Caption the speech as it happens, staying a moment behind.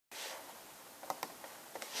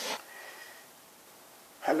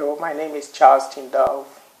Hello, my name is Charles Tyndall.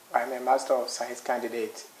 I'm a Master of Science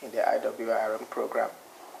candidate in the IWRM program.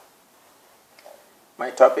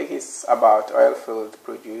 My topic is about oilfield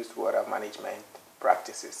produced water management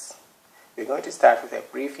practices. We're going to start with a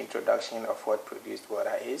brief introduction of what produced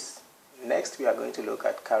water is. Next, we are going to look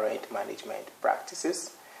at current management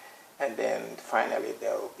practices. And then finally,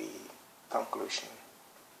 there will be conclusion.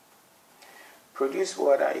 Produced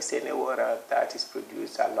water is any water that is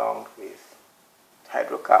produced along with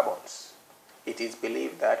hydrocarbons. It is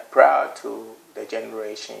believed that prior to the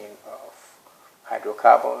generation of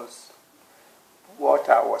hydrocarbons,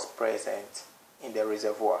 water was present in the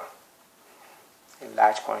reservoir in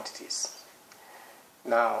large quantities.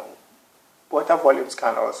 Now, water volumes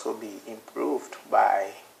can also be improved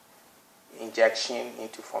by injection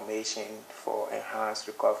into formation for enhanced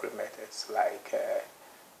recovery methods like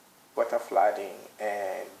water flooding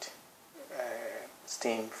and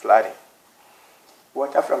steam flooding.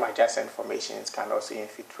 Water from adjacent formations can also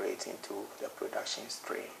infiltrate into the production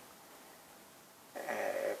stream.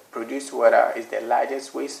 Produced water is the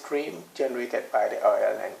largest waste stream generated by the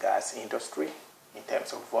oil and gas industry in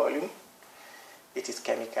terms of volume. It is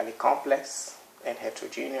chemically complex and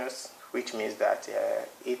heterogeneous, which means that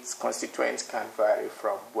its constituents can vary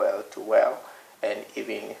from well to well, and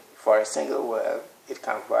even for a single well, it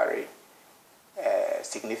can vary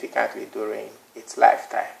significantly during its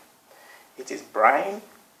lifetime. It is brine,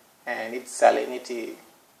 and its salinity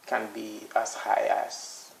can be as high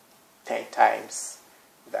as 10 times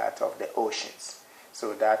that of the oceans.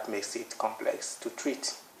 So that makes it complex to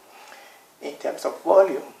treat. In terms of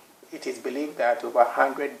volume, it is believed that over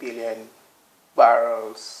 100 billion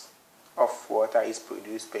barrels of water is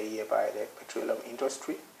produced per year by the petroleum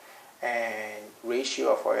industry, and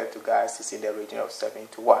ratio of oil to gas is in the region of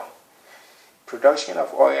 7:1. Production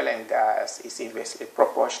of oil and gas is inversely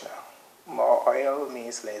proportional. More oil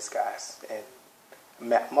means less gas, and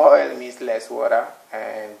more oil means less water,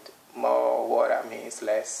 and more water means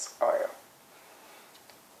less oil.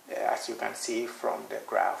 As you can see from the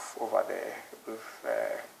graph over there, with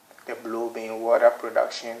the blue being water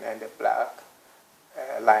production and the black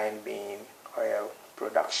line being oil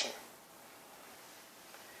production.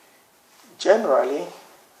 Generally,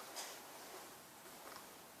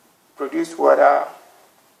 produced water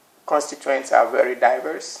constituents are very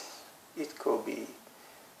diverse. It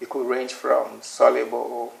could range from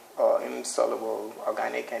soluble or insoluble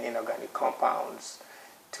organic and inorganic compounds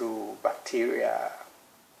to bacteria,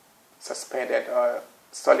 suspended or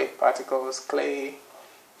solid particles, clay,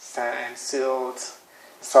 sand, silt,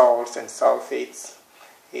 salts, and sulfates.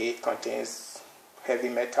 It contains heavy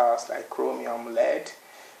metals like chromium, lead,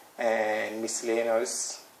 and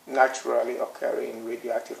miscellaneous naturally occurring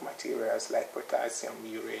radioactive materials like potassium,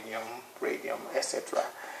 uranium, radium, etc.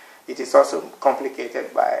 It is also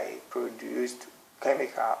complicated by production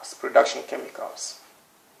chemicals.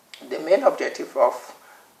 The main objective of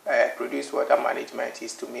produced water management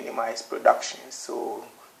is to minimize production, so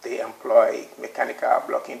they employ mechanical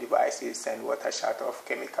blocking devices and water shut-off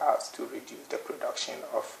chemicals to reduce the production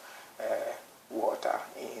of water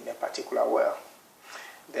in a particular well.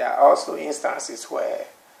 There are also instances where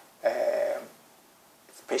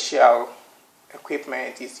special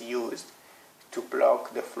equipment is used to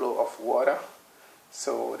block the flow of water,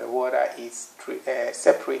 so the water is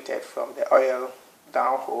separated from the oil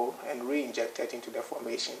downhole and re-injected into the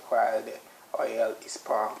formation while the oil is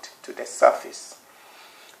pumped to the surface.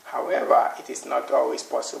 However, it is not always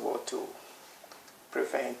possible to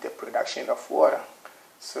prevent the production of water,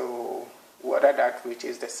 so water that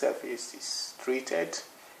reaches the surface is treated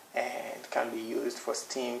and can be used for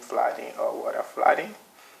steam flooding or water flooding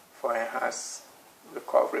for enhanced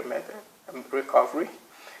recovery,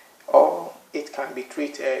 or it can be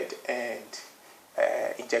treated and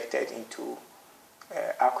injected into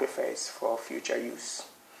aquifers for future use.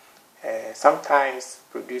 Sometimes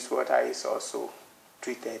produced water is also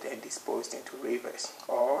treated and disposed into rivers,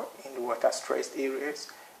 or in water-stressed areas,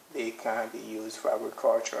 they can be used for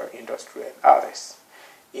agriculture, industry, and others.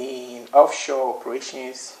 In offshore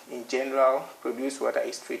operations, in general, produced water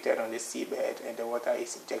is treated on the seabed and the water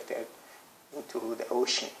is injected into the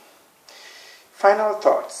ocean. Final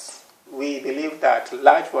thoughts. We believe that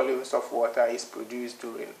large volumes of water is produced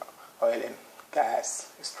during oil and gas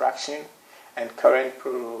extraction, and current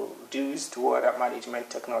produced water management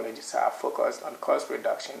technologies are focused on cost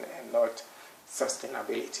reduction and not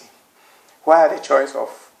sustainability. While the choice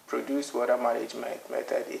of produced water management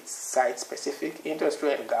method is site-specific,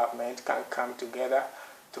 industry and government can come together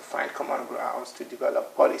to find common grounds to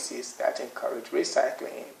develop policies that encourage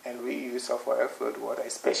recycling and reuse of oilfield water,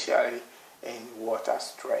 especially in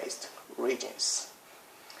water-stressed regions.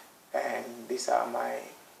 And these are my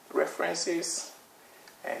references.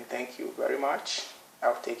 And thank you very much.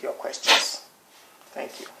 I'll take your questions.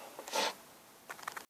 Thank you.